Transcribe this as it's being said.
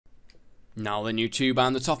Now then YouTube,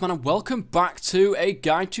 I'm the Toffman and welcome back to a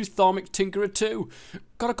guide to Thaumic Tinkerer 2.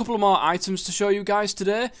 Got a couple of more items to show you guys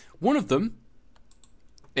today. One of them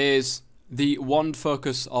is the wand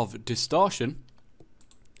focus of Distortion,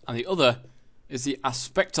 and the other is the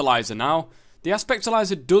Aspectalyzer. Now, the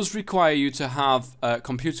Aspectalyzer does require you to have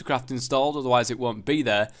ComputerCraft installed, otherwise it won't be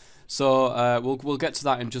there. So we'll get to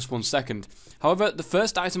that in just one second. However, the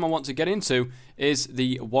first item I want to get into is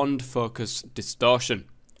the wand focus Distortion.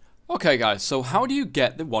 Okay guys, so how do you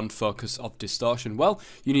get the wand focus of Distortion? Well,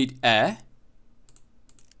 you need air,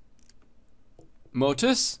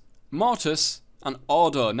 mortis, and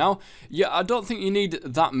order. Now, yeah, I don't think you need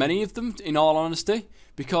that many of them, in all honesty,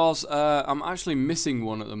 because I'm actually missing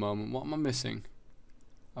one at the moment. What am I missing?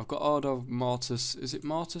 I've got order, mortis. Is it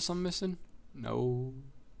mortis I'm missing? No.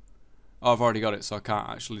 Oh, I've already got it, so I can't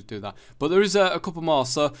actually do that. But there is a couple more,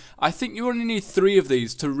 so I think you only need 3 of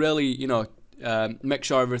these to really, you know, make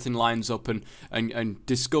sure everything lines up and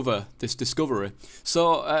discover this discovery.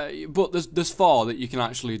 So, but there's 4 that you can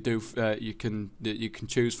actually do. That you can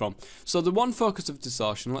choose from. So the one focus of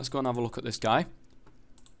Distortion. Let's go and have a look at this guy.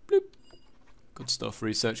 Bloop. Good stuff.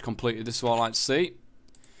 Research completed. This is what I like to see.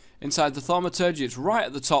 Inside the thaumaturgy, it's right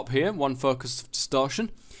at the top here. One focus of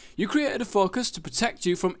Distortion. You created a focus to protect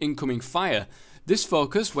you from incoming fire. This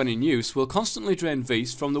focus, when in use, will constantly drain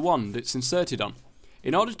Vazkii from the wand it's inserted on,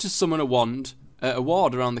 in order to summon a ward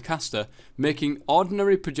around the caster, making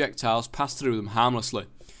ordinary projectiles pass through them harmlessly.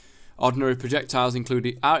 Ordinary projectiles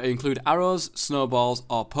include arrows, snowballs,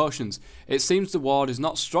 or potions. It seems the ward is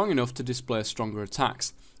not strong enough to displace stronger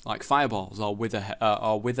attacks, like fireballs or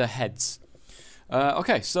wither heads.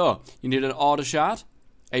 Okay, so you need an order shard,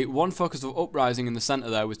 one focus of uprising in the centre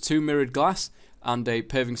there with 2 mirrored glass, and a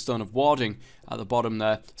paving stone of warding at the bottom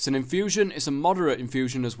there. It's an infusion. It's a moderate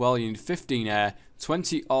infusion as well. You need 15 air,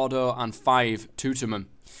 20 ordo, and 5 tutormen.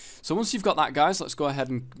 So once you've got that, guys, let's go ahead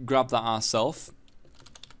and grab that ourselves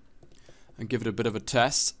and give it a bit of a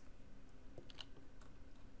test.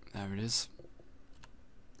 There it is.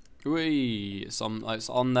 Whee! It's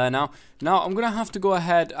on there now. Now I'm gonna have to go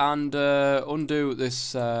ahead and undo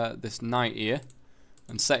this this night here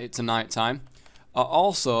and set it to night time. I'm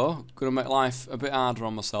also going to make life a bit harder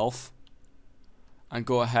on myself and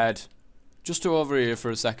go ahead just to over here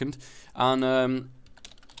for a second and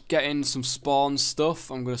get in some spawn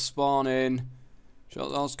stuff. I'm going to spawn in.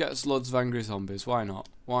 Let's get us loads of angry zombies. Why not?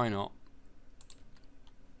 Why not?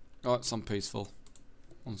 Oh, it's on peaceful.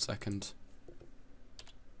 1 second.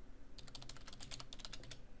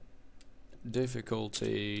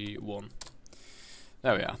 Difficulty 1.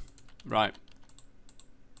 There we are. Right.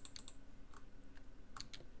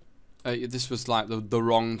 This was like the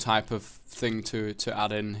wrong type of thing to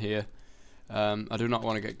add in here. I do not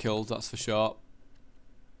want to get killed, that's for sure.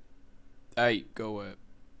 Hey, go away.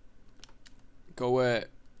 Go away.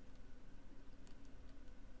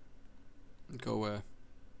 Go away.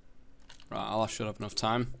 Right, I should have enough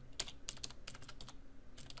time.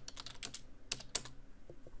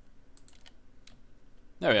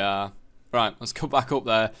 There we are. Right, let's go back up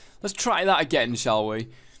there. Let's try that again, shall we?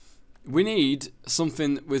 We need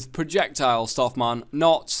something with projectile stuff, man,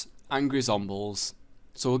 not angry zombies.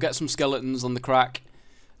 So we'll get some skeletons on the crack,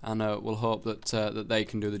 and we'll hope that that they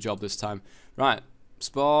can do the job this time. Right,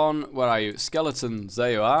 spawn. Where are you? Skeletons.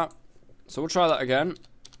 There you are. So we'll try that again.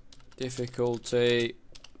 Difficulty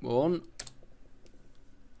 1.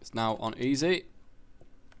 It's now on easy.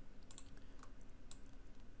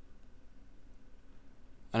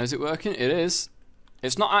 And is it working? It is.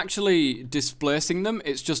 It's not actually displacing them,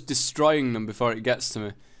 it's just destroying them before it gets to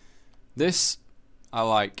me. This, I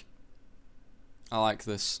like. I like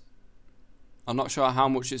this. I'm not sure how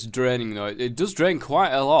much it's draining though. It does drain quite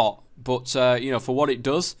a lot, but you know, for what it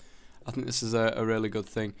does, I think this is a really good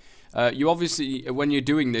thing. You obviously, when you're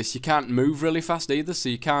doing this, you can't move really fast either, so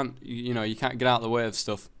you can't, you know, you can't get out of the way of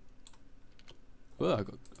stuff. Oh, I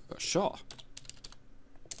got shot.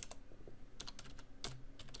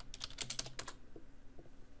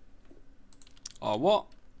 Oh, what?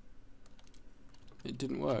 It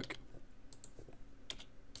didn't work.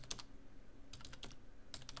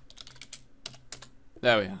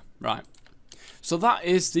 There we are. Right. So that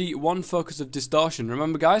is the one focus of Distortion.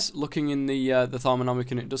 Remember, guys, looking in the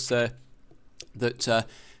Thaumic, it does say that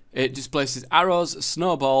it displaces arrows,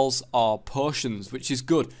 snowballs, or potions, which is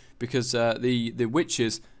good because the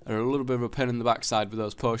witches are a little bit of a pain in the backside with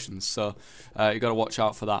those potions. So you got to watch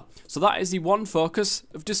out for that. So that is the one focus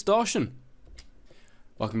of Distortion.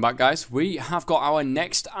 Welcome back, guys. We have got our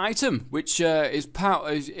next item, which is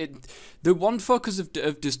the one focus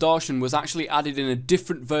of Distortion was actually added in a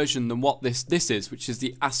different version than what this is, which is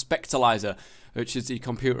the Aspectalyzer, which is the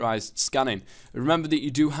computerized scanning. Remember that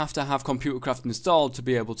you do have to have ComputerCraft installed to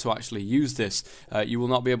be able to actually use this. You will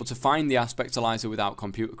not be able to find the Aspectalyzer without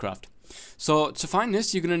ComputerCraft. So to find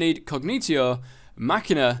this, you're going to need Cognitio,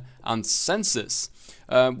 Machina, and Sensors.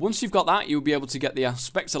 Once you've got that, you'll be able to get the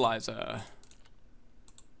Aspectalyzer.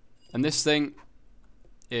 And this thing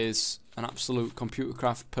is an absolute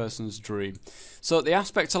ComputerCraft person's dream. So the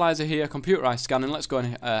Aspectalyzer here, computerized scanning. Let's go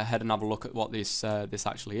ahead and have a look at what this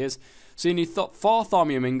actually is. So you need 4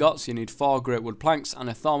 thaumium ingots, you need 4 great wood planks, and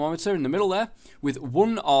a thermometer in the middle there, with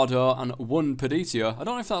 1 ordo and 1 peditio. I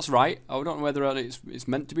don't know if that's right. I don't know whether it's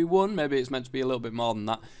meant to be 1. Maybe it's meant to be a little bit more than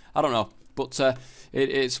that. I don't know. But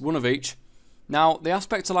it's 1 of each. Now, the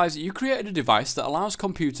Aspectalyzer, you created a device that allows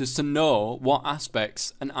computers to know what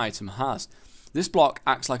aspects an item has. This block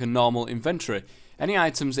acts like a normal inventory. Any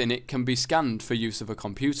items in it can be scanned for use of a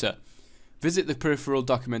computer. Visit the peripheral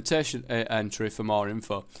documentation entry for more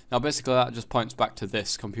info. Now, basically, that just points back to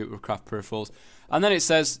this, ComputerCraft peripherals. And then it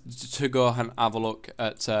says to go and have a look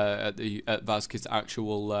at Vazkii's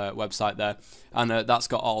actual website there. And that's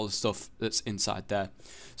got all the stuff that's inside there.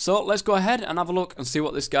 So, let's go ahead and have a look and see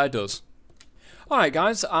what this guy does. Alright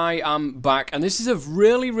guys, I am back, and this is a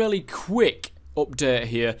really quick update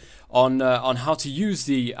here on how to use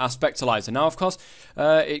the Aspectalyzer. Now, of course,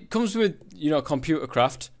 it comes with,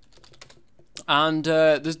 ComputerCraft, and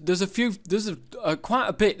there's quite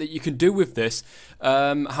a bit that you can do with this.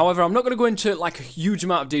 However, I'm not going to go into like a huge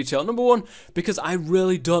amount of detail. Number one, because I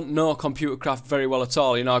really don't know ComputerCraft very well at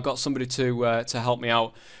all. I got somebody to help me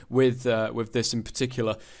out with this in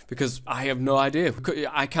particular, because I have no idea.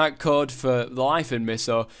 I can't code for the life in me.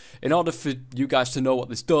 So in order for you guys to know what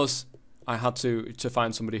this does, I had to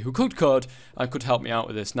find somebody who could code and could help me out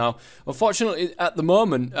with this. Now, unfortunately, at the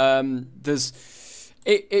moment,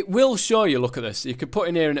 it will show you. Look at this. You can put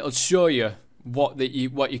in here and it'll show you what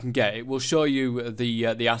you can get. It will show you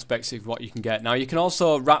the aspects of what you can get. Now, you can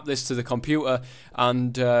also wrap this to the computer,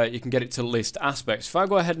 and you can get it to list aspects. If I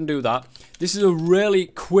go ahead and do that, this is a really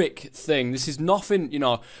quick thing. This is nothing.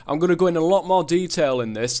 I'm going to go in a lot more detail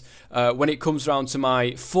in this when it comes around to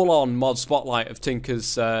my full-on mod spotlight of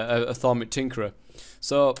Tinker's a Thaumic Tinkerer.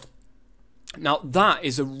 So now that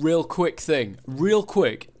is a real quick thing. Real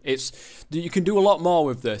quick. You can do a lot more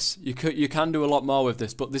with this. You can do a lot more with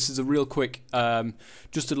this, but this is a real quick,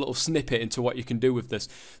 just a little snippet into what you can do with this.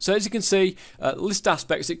 So as you can see, list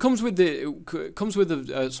aspects. It comes with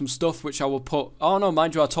some stuff which I will put. Oh no,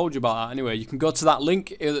 mind you, I told you about that. Anyway, you can go to that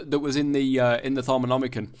link that was in the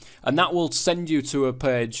Thaumonomicon, and that will send you to a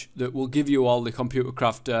page that will give you all the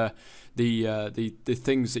ComputerCraft, the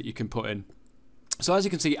things that you can put in. So as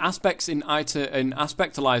you can see, aspects in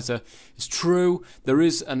Aspectalyzer is true. There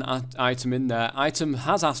is an item in there. Item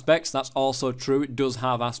has aspects. That's also true. It does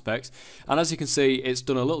have aspects. And as you can see, it's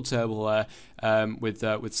done a little table there with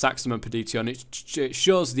saxum and peditio, and it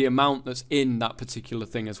shows the amount that's in that particular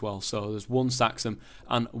thing as well. So there's 1 saxum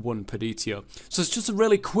and 1 peditio. So it's just a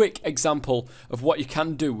really quick example of what you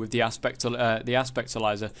can do with the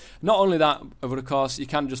Aspectalyzer. Not only that, but of course, you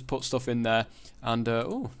can just put stuff in there. And,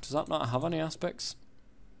 oh, does that not have any aspects?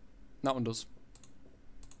 That one does.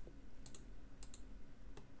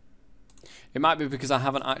 It might be because I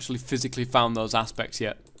haven't actually physically found those aspects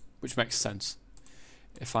yet, which makes sense.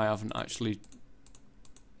 If I haven't actually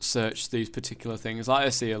searched these particular things. Like I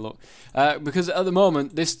see, look. Because at the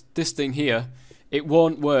moment, this thing here, it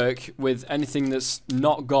won't work with anything that's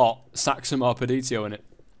not got saxum or peditio in it.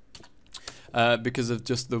 Because of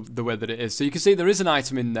just the way that it is. So you can see there is an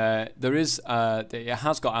item in there. There is, it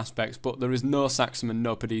has got aspects, but there is no saxum and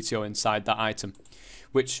no peditio inside that item,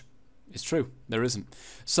 which is true. There isn't.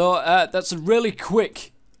 So that's a really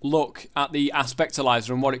quick look at the Aspectalyzer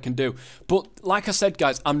and what it can do. But like I said,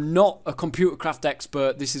 guys, I'm not a ComputerCraft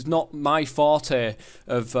expert. This is not my forte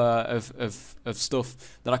of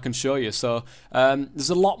stuff that I can show you. So there's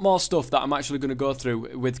a lot more stuff that I'm actually going to go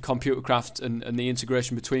through with ComputerCraft and the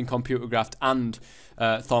integration between ComputerCraft and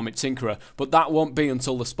Thaumic Tinkerer. But that won't be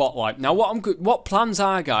until the spotlight. Now, what plans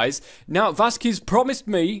are, guys? Now, Vazkii's promised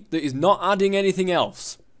me that he's not adding anything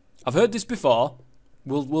else. I've heard this before.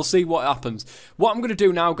 We'll see what happens. What I'm going to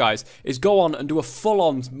do now, guys, is go on and do a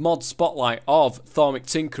full-on mod spotlight of Thaumic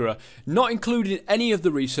Tinkerer, not including any of the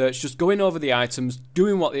research, just going over the items,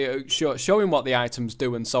 showing what the items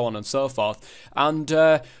do, and so on and so forth. And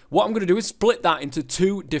what I'm going to do is split that into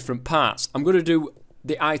 2 different parts. I'm going to do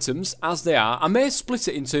the items as they are. I may split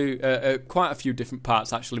it into quite a few different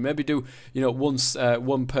parts actually. Maybe do, you know,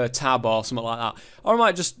 one per tab or something like that. Or I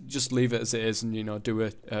might just leave it as it is and, you know, do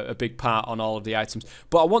a big part on all of the items.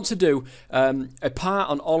 But I want to do a part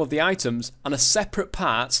on all of the items and a separate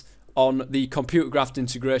part on the ComputerCraft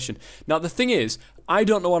integration. Now the thing is, I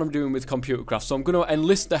don't know what I'm doing with ComputerCraft, so I'm going to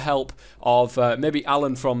enlist the help of maybe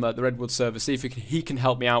Alan from the Redwood server, see if he can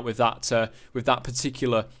help me out with that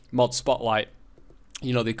particular mod Spotlight.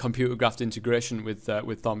 You know, the ComputerCraft integration with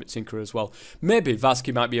Thaumic Tinkerer as well. Maybe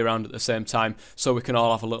Vazkii might be around at the same time, so we can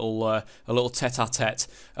all have a little tete-a-tete,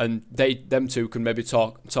 and them two can maybe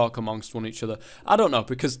talk amongst one each other. I don't know,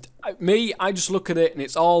 because I just look at it and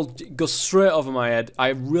it's all goes straight over my head. I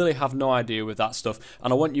really have no idea with that stuff,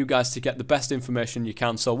 and I want you guys to get the best information you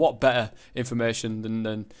can. So what better information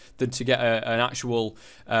than to get an actual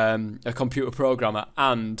a computer programmer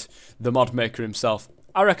and the mod maker himself.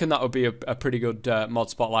 I reckon that would be a pretty good mod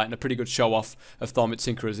Spotlight and a pretty good show-off of Thaumic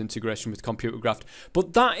Tinkerer's integration with ComputerCraft.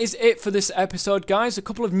 But that is it for this episode, guys. A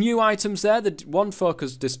couple of new items there, the one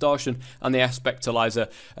focus Distortion and the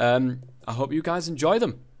Aspectalyzer. I hope you guys enjoy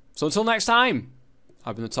them. So until next time,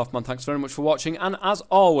 I've been the Tough Man. Thanks very much for watching, and as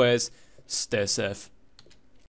always, stay safe.